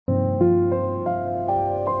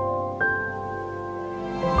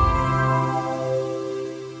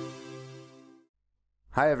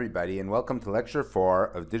Hi everybody, and welcome to Lecture 4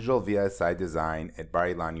 of Digital VLSI Design at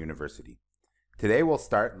Bar-Ilan University. Today we'll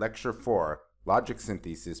start Lecture 4, Logic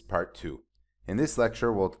Synthesis Part 2. In this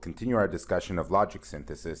lecture we'll continue our discussion of logic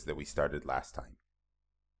synthesis that we started last time.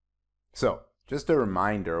 So, just a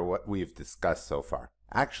reminder of what we've discussed so far.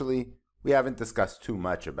 Actually, we haven't discussed too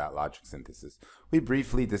much about logic synthesis. We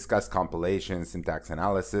briefly discussed compilation, syntax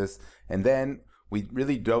analysis, and then we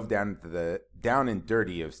really dove down into the down and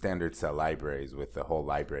dirty of standard cell libraries with the whole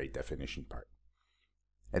library definition part.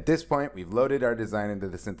 At this point, we've loaded our design into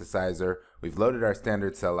the synthesizer, we've loaded our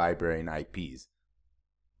standard cell library and IPs.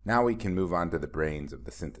 Now we can move on to the brains of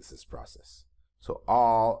the synthesis process. So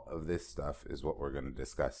all of this stuff is what we're going to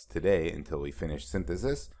discuss today until we finish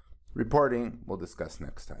synthesis. Reporting we'll discuss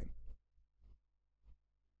next time.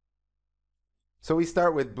 So we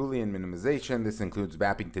start with Boolean minimization. This includes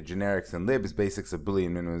mapping to generics and libs, basics of Boolean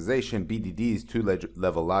minimization, BDDs,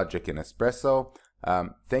 two-level logic, and espresso.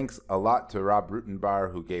 Thanks a lot to Rob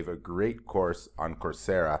Rutenbar, who gave a great course on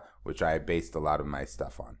Coursera, which I based a lot of my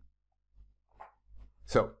stuff on.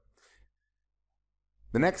 So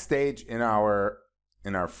the next stage in our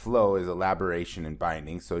flow is elaboration and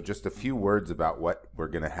binding. So just a few words about what we're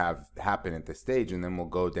going to have happen at this stage, and then we'll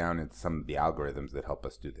go down into some of the algorithms that help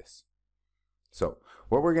us do this. So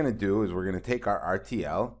what we're going to do is we're going to take our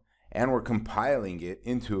RTL and we're compiling it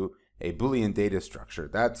into a Boolean data structure.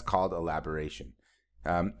 That's called elaboration.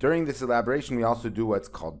 During this elaboration, we also do what's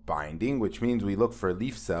called binding, which means we look for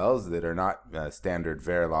leaf cells that are not standard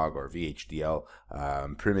Verilog or VHDL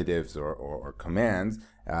primitives or commands.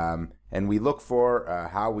 And we look for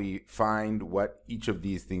how we find what each of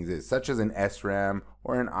these things is, such as an SRAM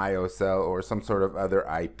or an IO cell or some sort of other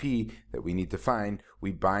IP that we need to find.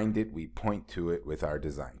 We bind it, we point to it with our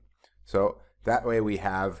design. So that way we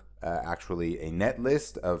have actually a net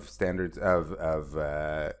list of standards of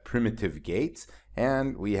primitive gates,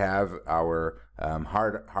 and we have our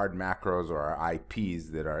hard macros or our IPs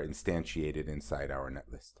that are instantiated inside our net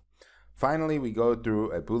list. Finally, we go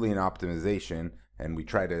through a Boolean optimization, and we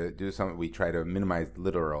try to minimize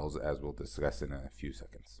literals, as we'll discuss in a few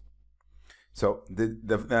seconds. So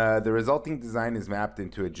the resulting design is mapped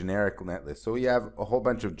into a generic netlist. So we have a whole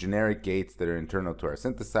bunch of generic gates that are internal to our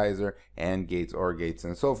synthesizer, AND gates, OR gates,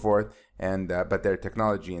 and so forth. And but they're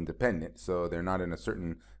technology independent, so they're not in a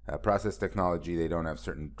certain process technology. They don't have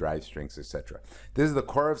certain drive strengths, etc. This is the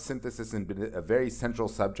core of synthesis and been a very central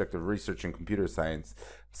subject of research in computer science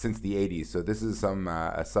since the 80s. So this is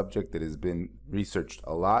a subject that has been researched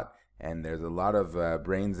a lot, and there's a lot of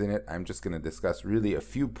brains in it. I'm just going to discuss really a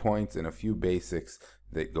few points and a few basics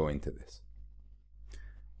that go into this.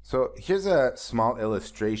 So here's a small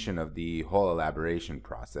illustration of the whole elaboration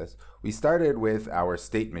process. We started with our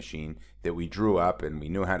state machine that we drew up, and we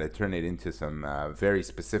knew how to turn it into some very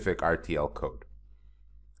specific RTL code.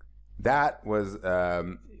 That was,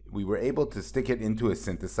 we were able to stick it into a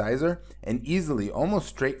synthesizer and easily, almost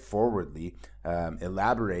straightforwardly,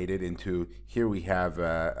 elaborate it into, here we have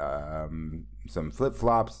some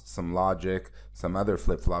flip-flops, some logic, some other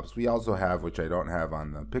flip-flops. We also have, which I don't have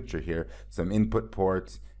on the picture here, some input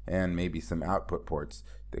ports and maybe some output ports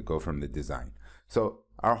that go from the design. So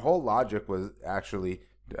our whole logic was actually,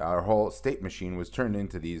 our whole state machine was turned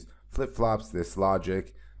into these flip-flops, this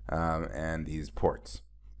logic, and these ports.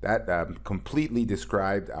 That completely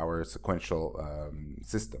described our sequential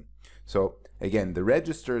system. So again, the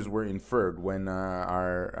registers were inferred when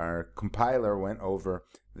our compiler went over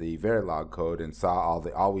the Verilog code and saw all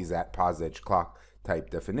the always at POSEDGE clock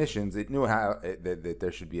type definitions. It knew how that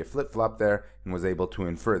there should be a flip-flop there and was able to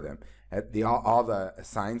infer them. At all the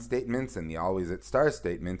assign statements and the always at star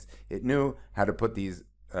statements, it knew how to put these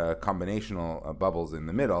combinational bubbles in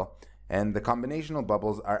the middle. And the combinational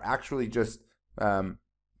bubbles are actually just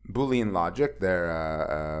Boolean logic.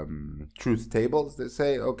 They're truth tables that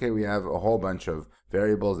say, okay, we have a whole bunch of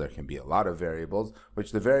variables. There can be a lot of variables,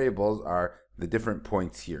 which the variables are the different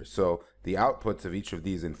points here. So the outputs of each of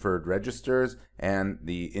these inferred registers and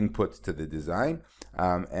the inputs to the design.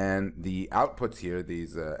 And the outputs here,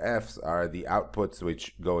 these Fs, are the outputs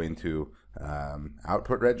which go into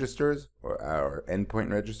output registers or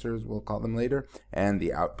endpoint registers, we'll call them later, and the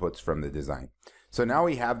outputs from the design. So now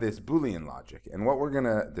we have this Boolean logic, and what we're going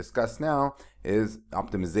to discuss now is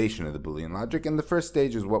optimization of the Boolean logic, and the first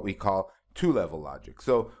stage is what we call two-level logic.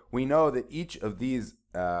 So we know that each of these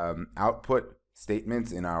output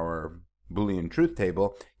statements in our Boolean truth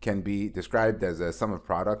table can be described as a sum of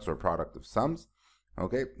products or product of sums.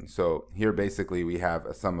 Okay, so here basically we have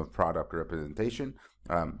a sum of product representation.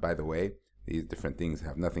 By the way, these different things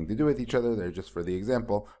have nothing to do with each other, they're just for the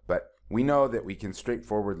example, but we know that we can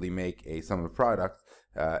straightforwardly make a sum of products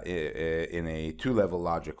in a two-level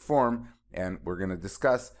logic form, and we're going to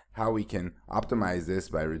discuss how we can optimize this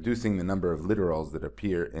by reducing the number of literals that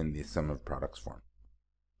appear in the sum of products form.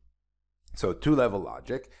 So two-level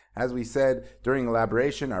logic, as we said during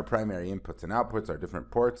elaboration, our primary inputs and outputs, our different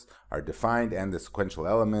ports, are defined, and the sequential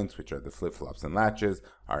elements, which are the flip-flops and latches,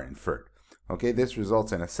 are inferred. Okay, this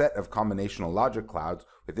results in a set of combinational logic clouds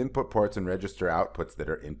with input ports and register outputs that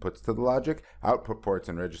are inputs to the logic, output ports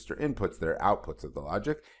and register inputs that are outputs of the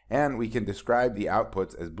logic, and we can describe the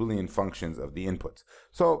outputs as Boolean functions of the inputs.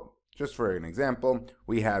 So, just for an example,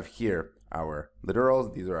 we have here our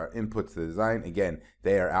literals. These are our inputs to the design. Again,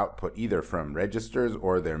 they are output either from registers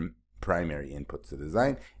or their primary inputs to the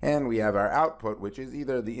design. And we have our output, which is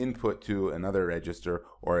either the input to another register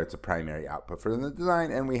or it's a primary output for the design.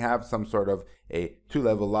 And we have some sort of a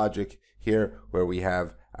two-level logic here where we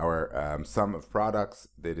have our sum of products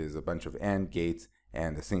that is a bunch of AND gates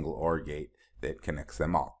and a single OR gate that connects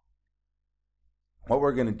them all. What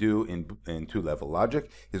we're going to do in two-level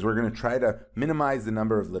logic is we're going to try to minimize the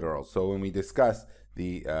number of literals. So when we discuss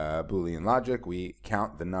the Boolean logic, we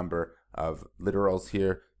count the number of literals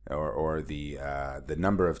here, or the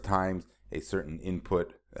number of times a certain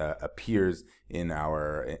input appears in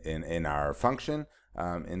our function.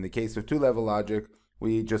 In the case of two-level logic,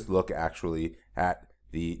 we just look actually at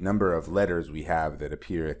the number of letters we have that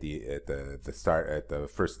appear at the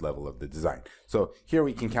first level of the design. So here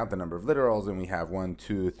we can count the number of literals, and we have 1,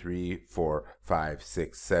 2, 3, 4, 5,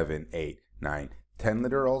 6, 7, 8, 9, 10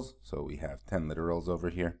 literals. So we have 10 literals over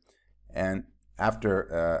here. And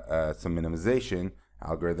after some minimization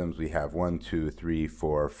algorithms, we have 1, 2, 3,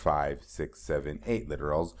 4, 5, 6, 7, 8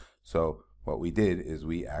 literals. So what we did is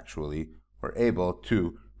we actually were able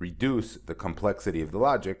to reduce the complexity of the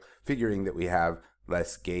logic, figuring that we have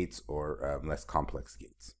less gates or less complex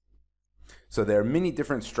gates. So there are many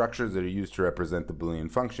different structures that are used to represent the Boolean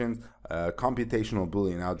functions. Computational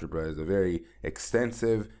Boolean algebra is a very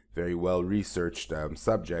extensive, very well-researched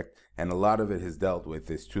subject, and a lot of it has dealt with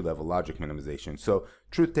this two-level logic minimization. So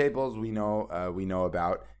truth tables we know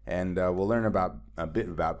about, and we'll learn about a bit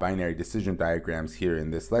about binary decision diagrams here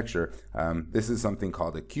in this lecture. This is something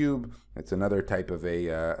called a cube. It's another type of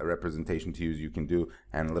a representation to use. You can do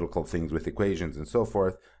analytical things with equations and so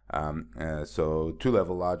forth. So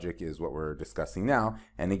two-level logic is what we're discussing now.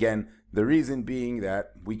 And again, the reason being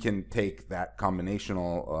that we can take that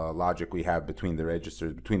combinational logic we have between the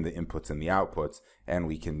registers, between the inputs and the outputs, and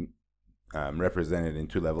we can represent it in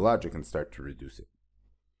two-level logic and start to reduce it.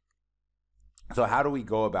 So how do we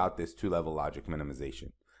go about this two-level logic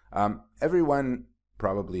minimization? Everyone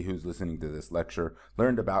probably who's listening to this lecture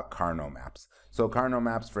learned about Carnot maps. So Carnot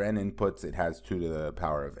maps, for n inputs, it has 2 to the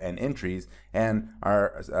power of n entries, and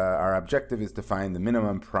our objective is to find the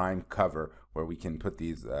minimum prime cover where we can put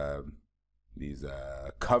these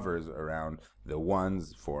covers around the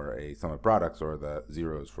 1s for a sum of products or the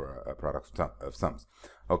 0s for a product of sums.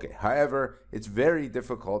 Okay, however, it's very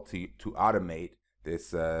difficult to automate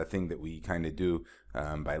this thing that we kind of do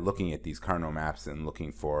by looking at these Carnot maps and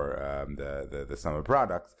looking for the sum of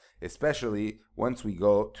products, especially once we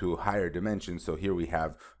go to higher dimensions. So here we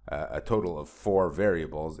have a total of 4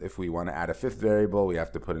 variables. If we want to add a 5th variable, we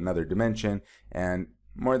have to put another dimension, and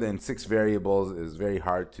more than 6 variables is very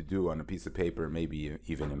hard to do on a piece of paper, maybe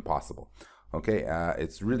even impossible. Okay,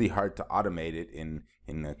 it's really hard to automate it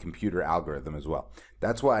in a computer algorithm as well.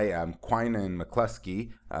 That's why Quine and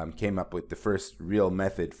McCluskey came up with the first real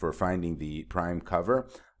method for finding the prime cover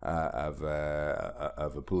of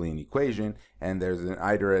a Boolean equation, and there's an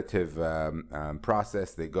iterative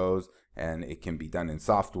process that goes, and it can be done in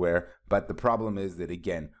software. But the problem is that,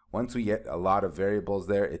 again, once we get a lot of variables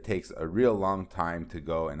there, it takes a real long time to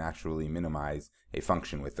go and actually minimize a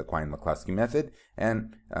function with the Quine-McCluskey method.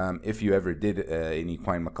 And if you ever did any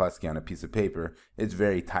Quine-McCluskey on a piece of paper, it's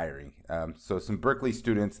very tiring. So some Berkeley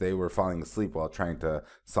students, they were falling asleep while trying to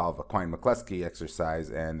solve a Quine-McCluskey exercise,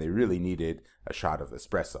 and they really needed a shot of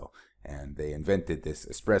espresso. And they invented this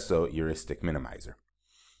espresso heuristic minimizer.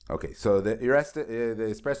 Okay, so the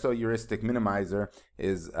espresso heuristic minimizer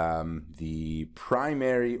is the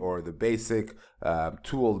primary or the basic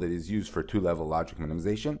tool that is used for two-level logic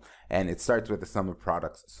minimization, and it starts with the sum of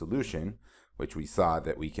products solution, which we saw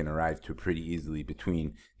that we can arrive to pretty easily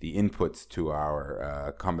between the inputs to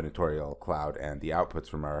our combinatorial cloud and the outputs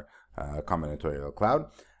from our combinatorial cloud.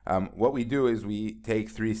 What we do is we take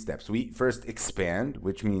 3 steps. We first expand,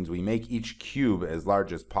 which means we make each cube as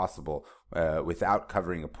large as possible without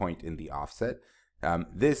covering a point in the offset.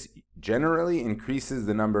 This generally increases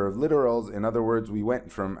the number of literals. In other words, we went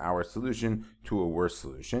from our solution to a worse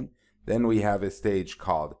solution. Then we have a stage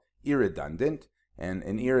called irredundant, And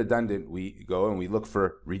in irredundant, we go and we look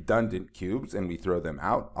for redundant cubes and we throw them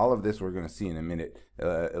out. All of this we're going to see in a minute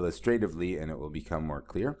illustratively, and it will become more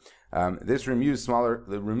clear. This removes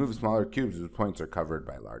smaller cubes whose points are covered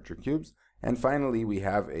by larger cubes. And finally, we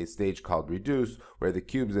have a stage called reduce, where the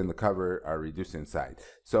cubes in the cover are reduced inside.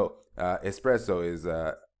 So espresso is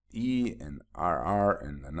E and RR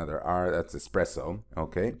and another R, that's espresso,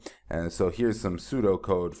 okay? And so here's some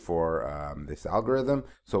pseudocode for this algorithm.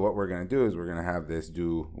 So what we're going to do is we're going to have this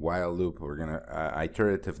do while loop. We're going to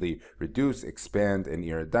iteratively reduce, expand, and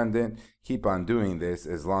irredundant. Keep on doing this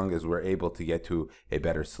as long as we're able to get to a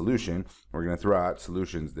better solution. We're going to throw out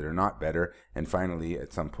solutions that are not better, and finally,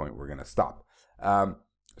 at some point, we're going to stop.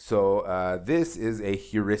 This is a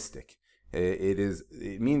heuristic.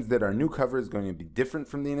 It means that our new cover is going to be different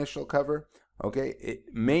from the initial cover. Okay, it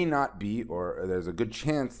may not be, or there's a good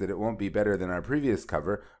chance that it won't be better than our previous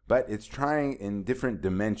cover, but it's trying in different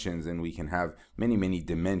dimensions, and we can have many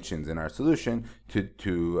dimensions in our solution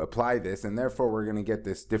to apply this, and therefore we're going to get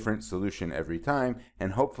this different solution every time,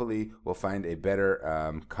 and hopefully we'll find a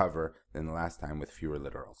better cover than the last time with fewer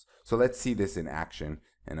literals. So let's see this in action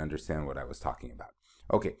and understand what I was talking about.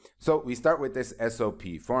 Okay, so we start with this SOP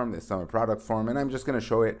form, this sum of product form, and I'm just going to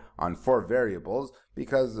show it on 4 variables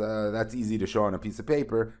because that's easy to show on a piece of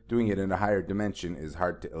paper. Doing it in a higher dimension is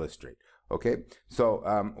hard to illustrate. Okay,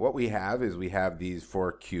 so what we have is we have these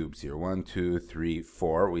 4 cubes here. 1, 2, 3,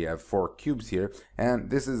 4. We have 4 cubes here, and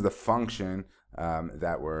this is the function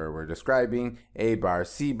that we're describing. A bar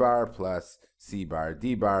C bar plus C bar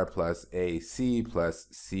D bar plus AC plus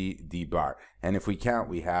C D bar. And if we count,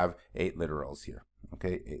 we have 8 literals here.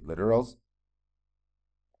 Okay, 8 literals.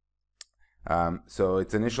 So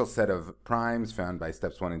its initial set of primes found by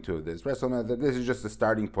steps 1 and 2 of the espresso method. This is just the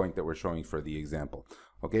starting point that we're showing for the example.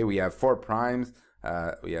 Okay, we have 4 primes.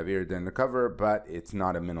 We have irredundant cover, but it's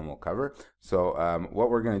not a minimal cover. So what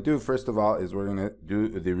we're going to do, first of all, is we're going to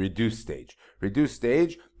do the reduce stage. Reduce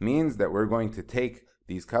stage means that we're going to take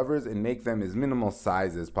these covers and make them as minimal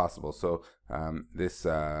size as possible. So this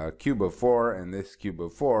cube of 4 and this cube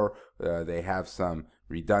of 4, they have some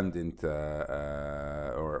redundant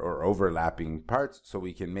or overlapping parts, so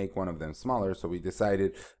we can make one of them smaller. So we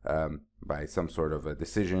decided by some sort of a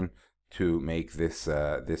decision to make this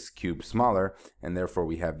this cube smaller, and therefore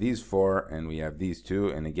we have these 4 and we have these 2,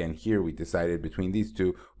 and again here we decided between these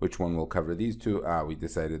 2 which one will cover these 2. We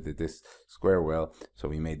decided that this square will, so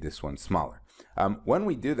we made this one smaller. When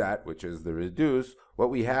we do that, which is the reduce, what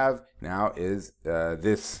we have now is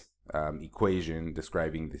this equation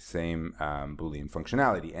describing the same Boolean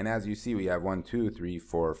functionality. And as you see, we have 1, 2, 3,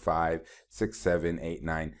 4, 5, 6, 7, 8,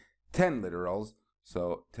 9, 10 literals.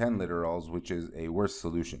 So 10 literals, which is a worse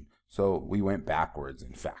solution. So we went backwards,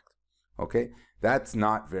 in fact. Okay, that's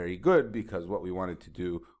not very good because what we wanted to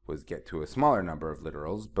do was get to a smaller number of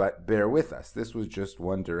literals, but bear with us. This was just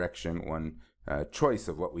one direction, one choice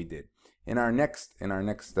of what we did. In our next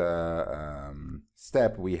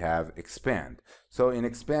step, we have expand. So in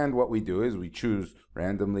expand, what we do is we choose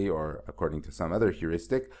randomly or according to some other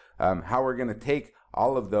heuristic how we're going to take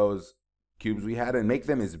all of those cubes we had and make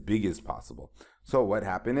them as big as possible. So what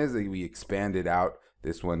happened is that we expanded out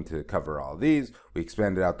this one to cover all these. We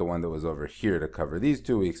expanded out the one that was over here to cover these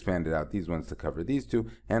 2. We expanded out these ones to cover these 2,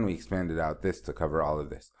 and we expanded out this to cover all of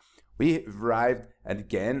this. We arrived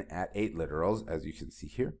again at 8 literals, as you can see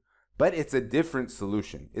here. But it's a different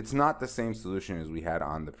solution. It's not the same solution as we had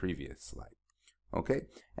on the previous slide. Okay,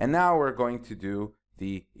 and now we're going to do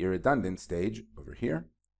the irredundant stage over here.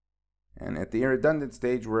 And at the irredundant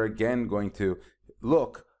stage, we're again going to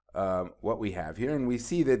look what we have here, and we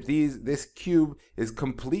see that this cube is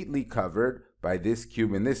completely covered by this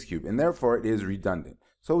cube, and therefore it is redundant.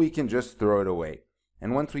 So we can just throw it away.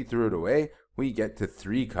 And once we threw it away, we get to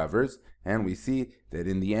 3 covers, and we see that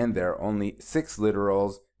in the end there are only 6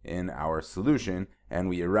 literals in our solution, and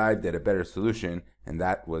we arrived at a better solution, and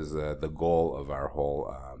that was the goal of our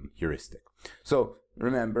whole heuristic. So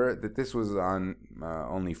remember that this was on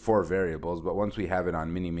only 4 variables, but once we have it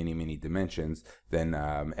on many dimensions, then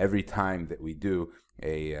every time that we do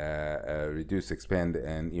a reduce, expand,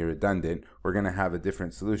 and irredundant, we're going to have a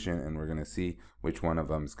different solution, and we're going to see which one of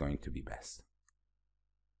them is going to be best.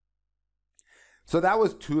 So that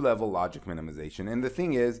was 2-level logic minimization. And the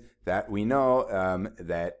thing is that we know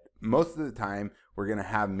that most of the time, we're going to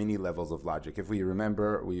have many levels of logic. If we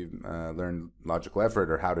remember, we've learned logical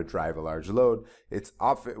effort or how to drive a large load. It's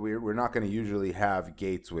often we're not going to usually have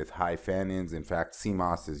gates with high fan-ins. In fact,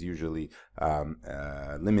 CMOS is usually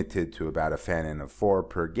limited to about a fan-in of 4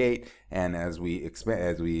 per gate. And as we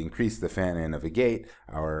increase the fan-in of a gate,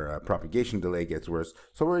 our propagation delay gets worse.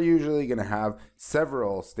 So we're usually going to have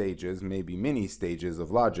several stages, maybe many stages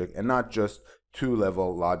of logic, and not just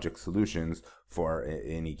 2-level logic solutions for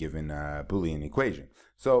any given Boolean equation.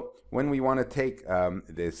 So when we want to take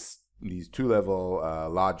these 2-level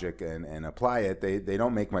logic and apply it, they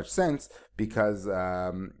don't make much sense because,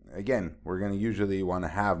 again, we're going to usually want to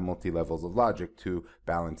have multi-levels of logic to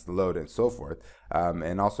balance the load and so forth,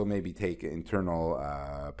 and also maybe take internal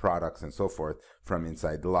products and so forth from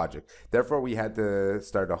inside the logic. Therefore, we had to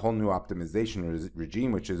start a whole new optimization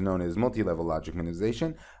regime, which is known as multi-level logic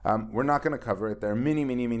minimization. We're not going to cover it. There are many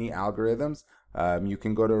algorithms. You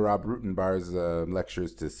can go to Rob Rutenbar's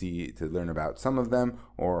lectures to learn about some of them,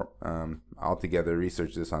 or altogether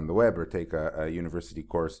research this on the web, or take a university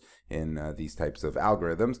course in these types of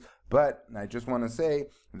algorithms. But I just want to say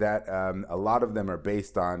that a lot of them are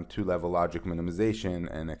based on 2-level logic minimization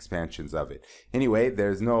and expansions of it. Anyway,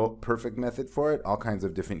 there's no perfect method for it, all kinds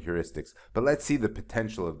of different heuristics. But let's see the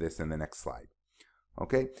potential of this in the next slide.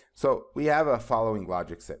 Okay, so we have a following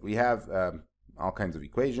logic set. We have all kinds of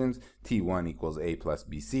equations. T1 equals A plus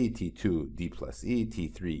BC, T2 D plus E,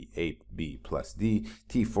 T3 AB plus D,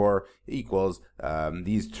 T4 equals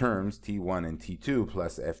these terms, T1 and T2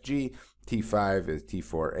 plus FG, T5 is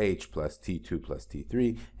T4H plus T2 plus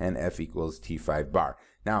T3, and F equals T5 bar.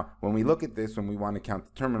 Now, when we look at this, when we want to count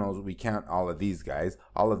the terminals, we count all of these guys,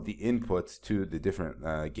 all of the inputs to the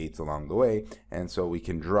different gates along the way, and so we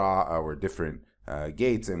can draw our different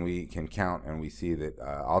gates, and we can count, and we see that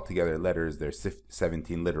altogether letters, there's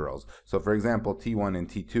 17 literals. So for example, T1 and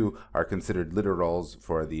T2 are considered literals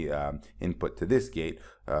for the input to this gate,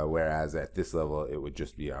 whereas at this level it would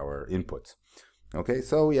just be our inputs. Okay,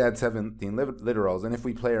 so we had 17 literals, and if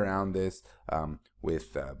we play around this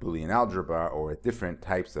with Boolean algebra or with different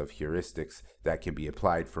types of heuristics that can be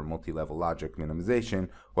applied for multi-level logic minimization,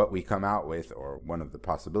 what we come out with, or one of the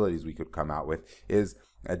possibilities we could come out with, is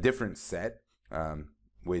a different set,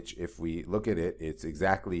 which if we look at it, it's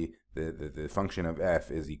exactly the function of f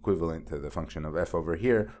is equivalent to the function of f over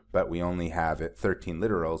here, but we only have it 13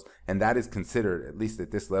 literals, and that is considered, at least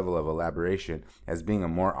at this level of elaboration, as being a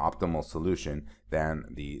more optimal solution than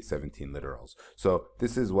the 17 literals. So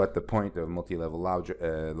this is what the point of multi-level logic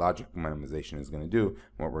minimization is going to do,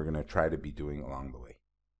 what we're going to try to be doing along the way.